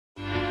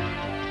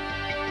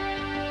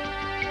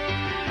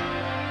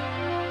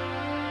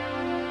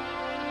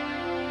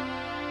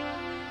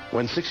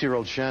When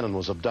 6-year-old Shannon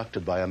was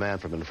abducted by a man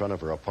from in front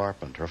of her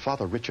apartment, her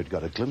father Richard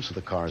got a glimpse of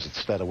the car as it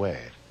sped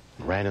away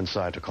and ran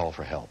inside to call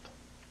for help.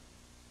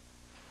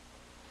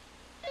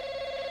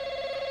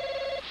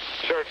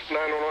 Sure,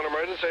 911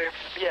 emergency.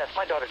 Yes,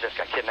 my daughter just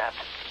got kidnapped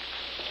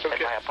Okay.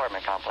 in my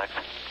apartment complex.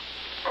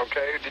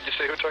 Okay, did you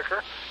see who took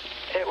her?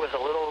 It was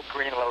a little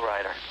green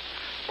lowrider.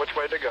 Which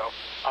way to go?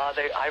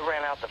 I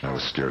ran out the front. I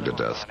was scared to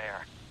death.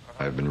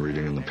 I've been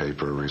reading in the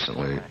paper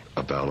recently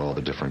about all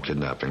the different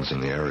kidnappings in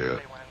the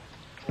area.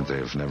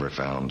 They've never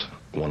found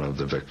one of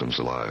the victims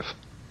alive.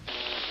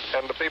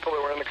 And the people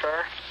that were in the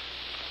car?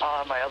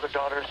 My other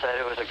daughter said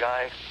it was a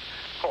guy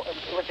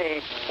with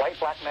a white,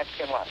 black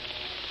Mexican what?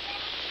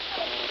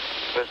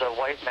 It was a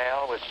white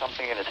male with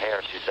something in his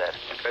hair, she said.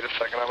 Wait a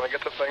second, I'm going to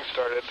get the thing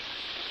started.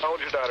 How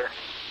old's your daughter?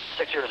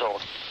 6 years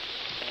old.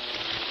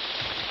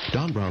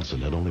 Don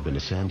Bronson had only been a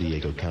San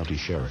Diego County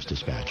Sheriff's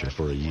dispatcher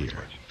for a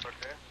year.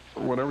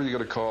 Whenever you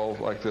get a call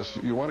like this,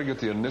 you want to get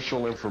the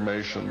initial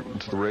information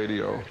to the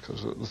radio,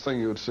 because the thing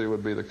you would see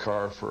would be the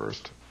car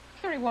first.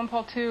 31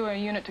 Paul 2, a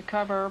unit to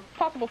cover,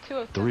 possible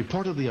 2. The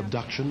report of the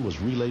abduction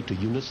was relayed to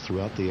units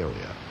throughout the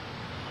area.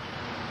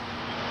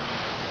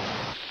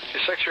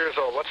 She's 6 years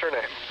old. What's her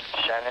name?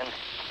 Shannon.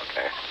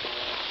 Okay.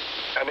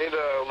 I need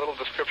a little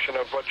description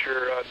of what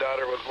your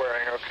daughter was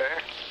wearing, okay?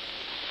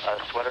 A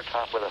sweater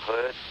top with a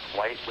hood,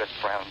 white with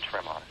brown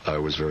trim on it. I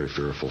was very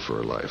fearful for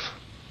her life,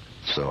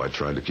 so I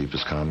tried to keep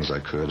as calm as I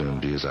could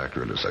and be as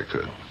accurate as I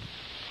could.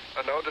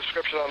 No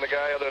description on the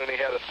guy other than he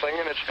had a thing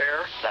in his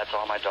hair? That's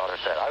all my daughter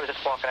said. I was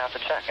just walking out to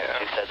check, and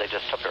she said they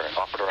just took her and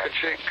offered her a ride.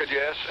 Could you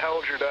ask, how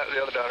old's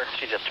the other daughter?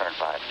 She just turned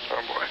 5.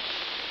 Oh, boy.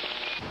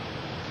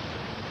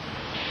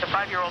 The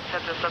 5-year-old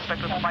said the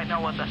suspect was quite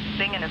know was a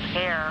thing in his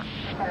hair.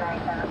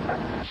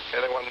 Yeah,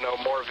 they want to know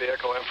more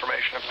vehicle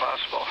information if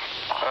possible.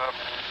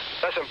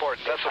 That's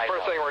important. That's the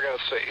first thing we're going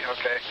to see,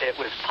 okay? It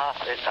was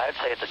I'd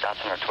say it's a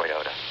Datsun or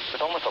Toyota. It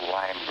was almost a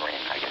lime green,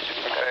 I guess you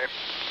could say. Okay.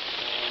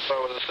 So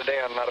it was a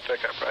sedan, not a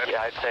pickup, right?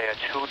 Yeah, I'd say a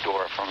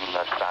 2-door from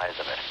the size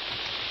of it.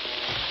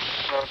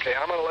 Okay,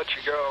 I'm going to let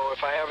you go.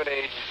 If I have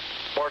any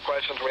more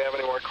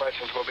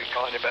questions, we'll be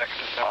calling you back at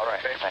this time. All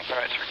right, okay? thank you.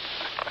 All right, sir.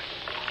 Bye.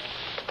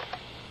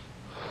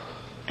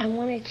 I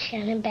wanted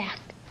Shannon back,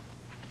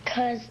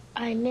 because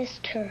I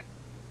missed her.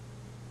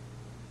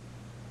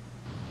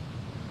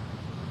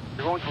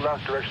 You're going to the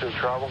last direction of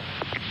travel?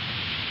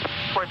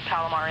 Towards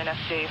Palomar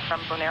NSD from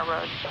Bonaire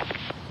Road.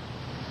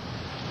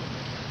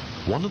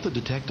 One of the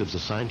detectives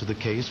assigned to the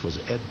case was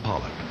Ed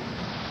Pollock.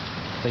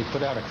 They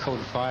put out a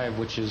Code 5,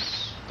 which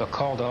is a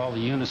call to all the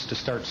units to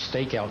start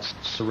stakeouts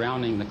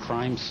surrounding the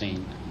crime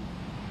scene.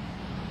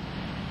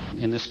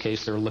 In this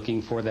case, they're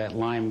looking for that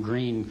lime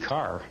green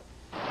car.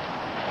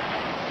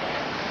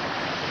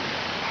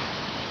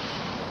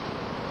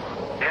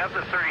 Have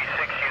the 36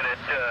 unit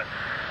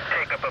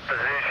take up a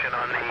position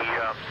on the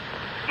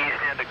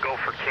east end of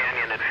Gopher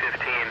Canyon at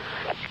 15.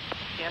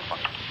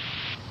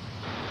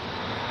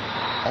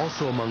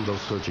 Also among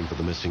those searching for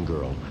the missing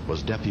girl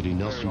was Deputy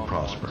Nelson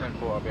Prosper.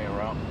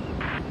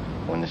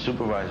 When the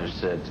supervisor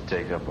said to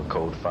take up a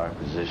Code 5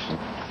 position,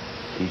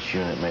 each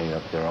unit made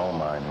up their own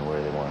mind on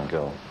where they want to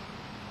go.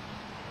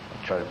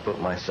 I tried to put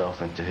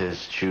myself into his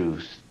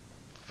shoes.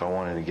 If I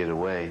wanted to get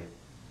away,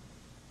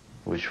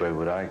 which way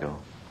would I go?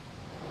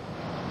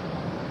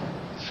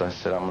 So I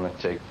said, I'm going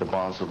to take the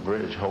Bonsall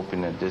Bridge,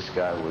 hoping that this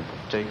guy would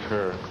take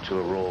her to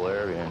a rural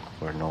area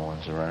where no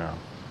one's around.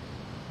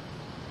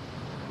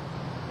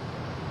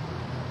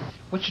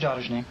 What's your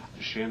daughter's name?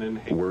 Shannon.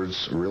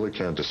 Words really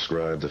can't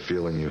describe the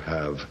feeling you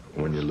have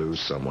when you lose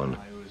someone.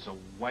 It was a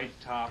white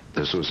top.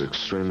 This was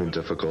extremely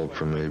difficult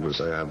for me because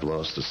I have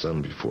lost a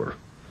son before.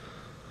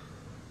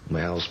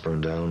 My house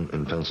burned down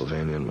in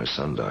Pennsylvania and my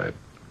son died.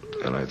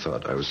 And I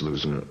thought I was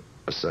losing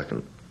a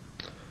second.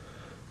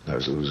 I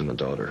was losing a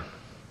daughter.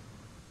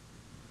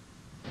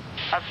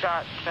 I've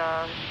got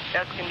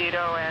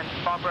Escondido and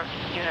Fallbrook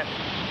units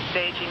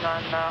staging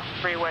on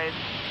freeways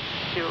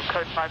to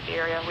Code 5 the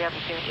area. We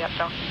haven't seen it yet,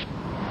 though.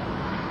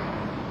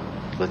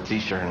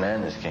 Leticia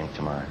Hernandez came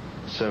to mind.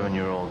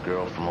 7-year-old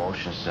girl from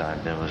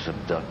Oceanside that was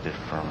abducted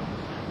from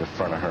the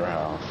front of her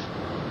house.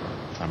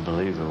 I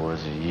believe it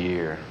was a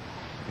year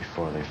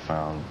before they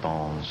found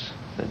bones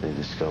that they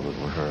discovered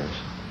were hers.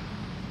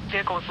 The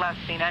vehicle was last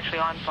seen actually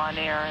on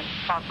Bonaire and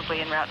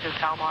possibly en route to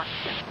Palomar.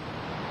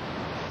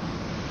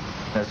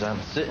 As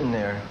I'm sitting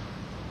there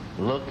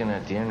looking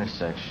at the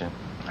intersection,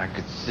 I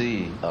could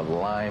see a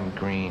lime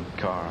green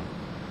car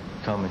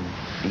coming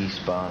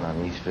eastbound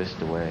on East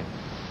Vista Way.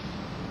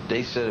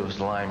 They said it was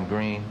lime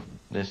green.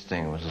 This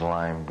thing was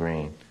lime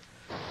green.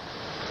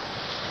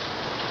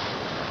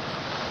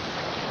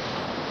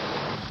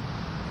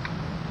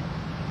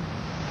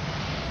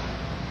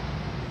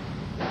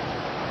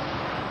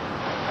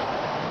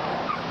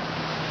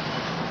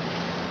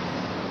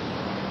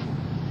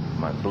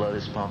 My blood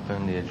is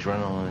pumping, the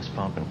adrenaline is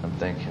pumping. I'm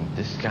thinking,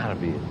 this has got to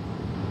be it.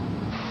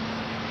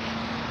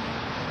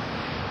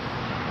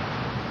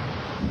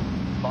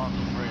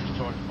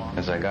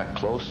 As I got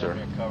closer,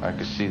 I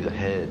could see the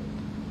head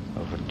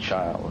of a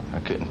child. I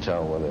couldn't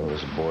tell whether it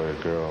was a boy or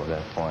girl at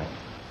that point.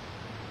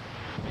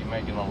 Be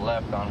making a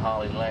left on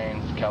Holly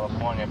Lane,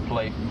 California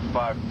plate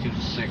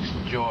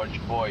 526 George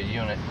Boy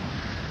unit.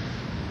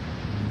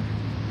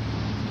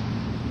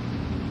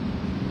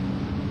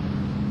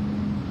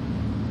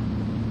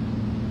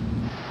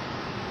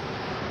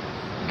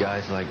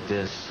 Guys like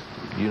this,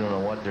 you don't know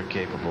what they're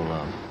capable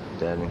of.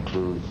 That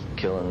includes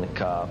killing the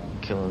cop,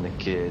 killing the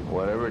kid,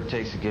 whatever it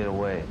takes to get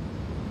away.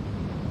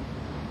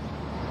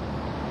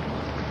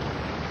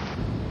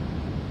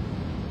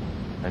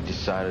 I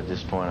decided at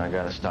this point I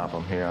gotta stop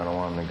him here. I don't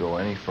want him to go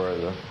any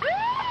further.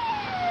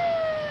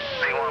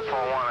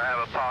 C141, I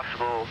have a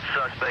possible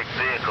suspect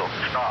vehicle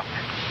stopped.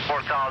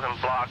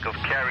 4000 block of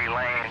Cary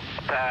Lane,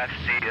 past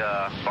the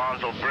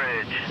Bonzo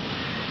Bridge.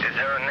 Is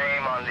there a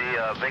name on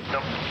the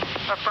victim?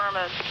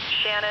 Affirmative.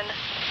 Shannon.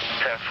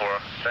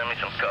 10-4. Send me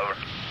some cover.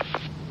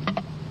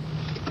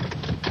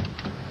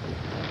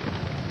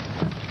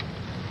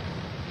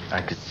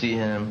 I could see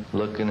him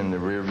looking in the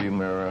rearview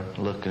mirror,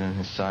 looking in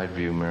his side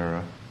view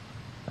mirror.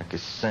 I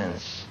could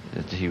sense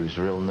that he was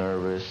real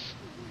nervous.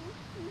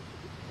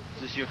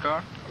 Is this your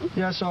car?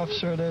 Yes,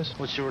 officer, it is.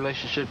 What's your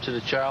relationship to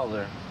the child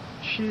there?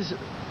 She's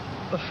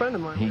a friend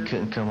of mine. He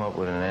couldn't come up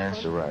with an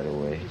answer right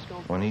away.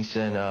 When he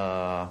said,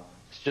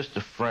 it's just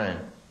a friend,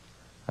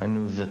 I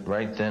knew that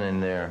right then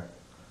and there,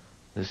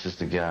 this is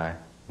the guy,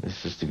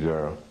 this is the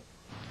girl.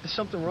 Is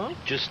something wrong?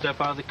 Just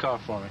step out of the car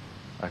for me.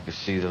 I could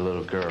see the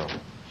little girl.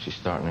 She's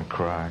starting to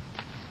cry.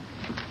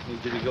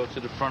 Need you to go to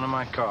the front of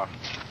my car.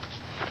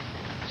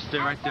 Stay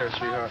right there,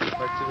 sweetheart.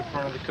 Right to the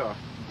front of the car.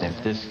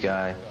 If this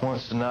guy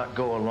wants to not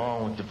go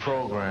along with the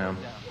program,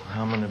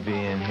 I'm going to be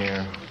in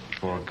here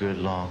for a good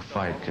long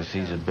fight, because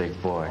he's a big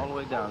boy. All the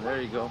way down.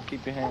 There you go.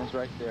 Keep your hands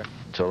right there.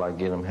 Until I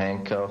get him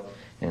handcuffed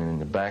and in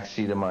the back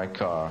seat of my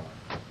car,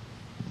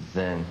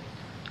 then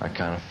I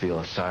kind of feel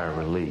a sigh of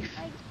relief.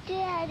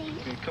 Daddy.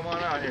 Okay, come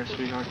on out here,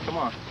 sweetheart. Come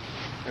on.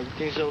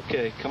 Everything's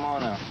okay. Come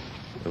on out.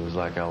 It was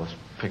like I was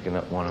picking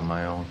up one of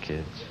my own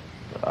kids.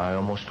 I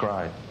almost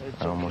cried.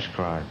 I almost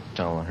cried,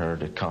 telling her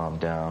to calm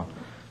down.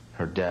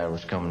 Her dad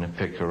was coming to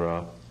pick her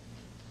up.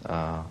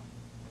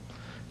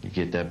 You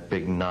get that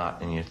big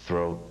knot in your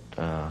throat.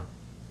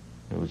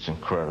 It was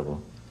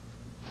incredible.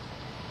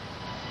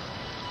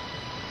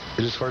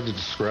 It is hard to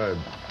describe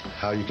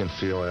how you can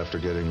feel after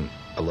getting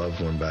a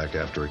loved one back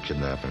after a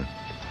kidnapping.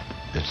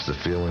 It's the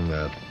feeling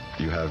that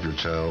you have your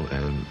child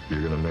and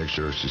you're going to make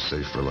sure she's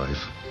safe for life.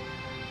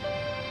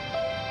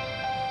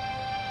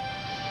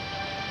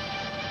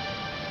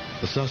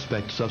 The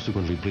suspect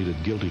subsequently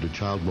pleaded guilty to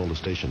child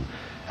molestation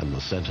and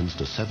was sentenced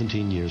to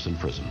 17 years in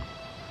prison.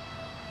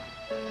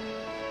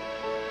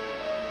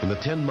 In the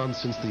 10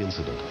 months since the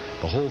incident,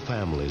 the whole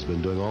family has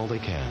been doing all they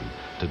can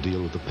to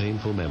deal with the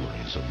painful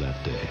memories of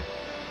that day.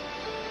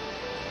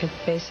 It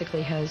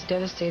basically has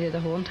devastated the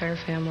whole entire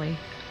family.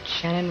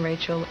 Shannon,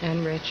 Rachel,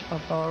 and Rich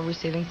are all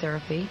receiving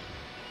therapy.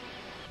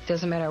 It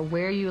doesn't matter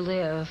where you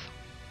live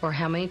or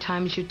how many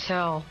times you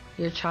tell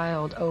your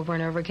child over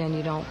and over again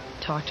you don't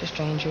talk to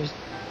strangers.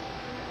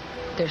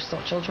 They're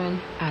still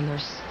children, and they're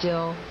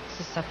still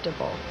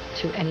susceptible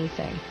to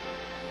anything.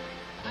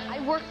 I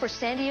work for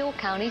San Diego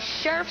County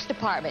Sheriff's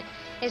Department.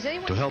 Is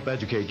anyone... To help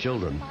educate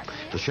children,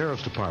 the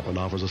Sheriff's Department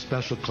offers a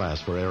special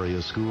class for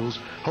area schools,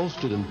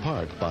 hosted in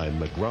part by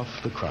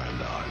McGruff the Crime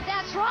Dog.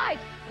 That's right.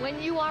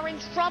 When you are in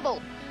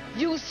trouble,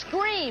 you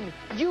scream,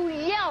 you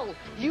yell,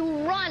 you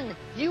run,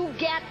 you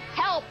get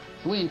help.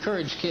 We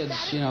encourage kids,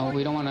 we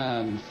don't want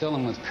to fill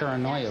them with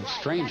paranoia of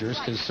strangers,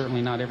 because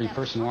certainly not every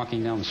person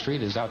walking down the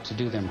street is out to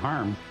do them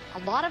harm. A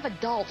lot of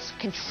adults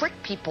can trick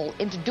people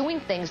into doing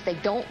things they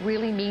don't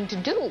really mean to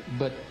do.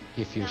 But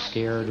if you're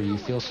scared or you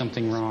feel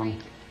something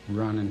wrong,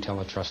 run and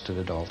tell a trusted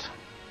adult.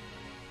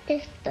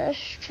 If the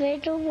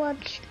stranger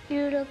wants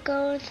you to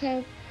go,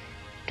 then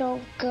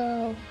don't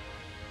go.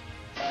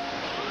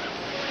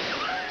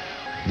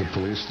 The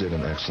police did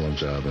an excellent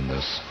job in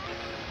this.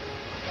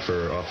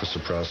 For Officer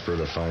Prosper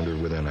to find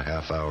her within a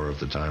half hour of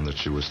the time that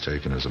she was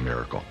taken is a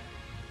miracle.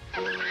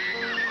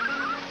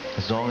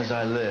 As long as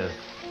I live,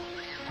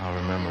 I'll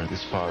remember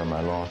this part of my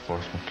law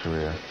enforcement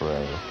career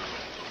forever.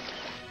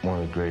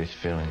 One of the greatest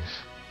feelings,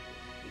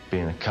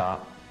 being a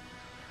cop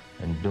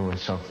and doing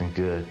something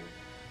good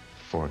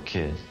for a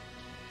kid.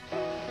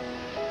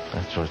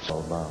 That's what it's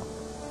all about.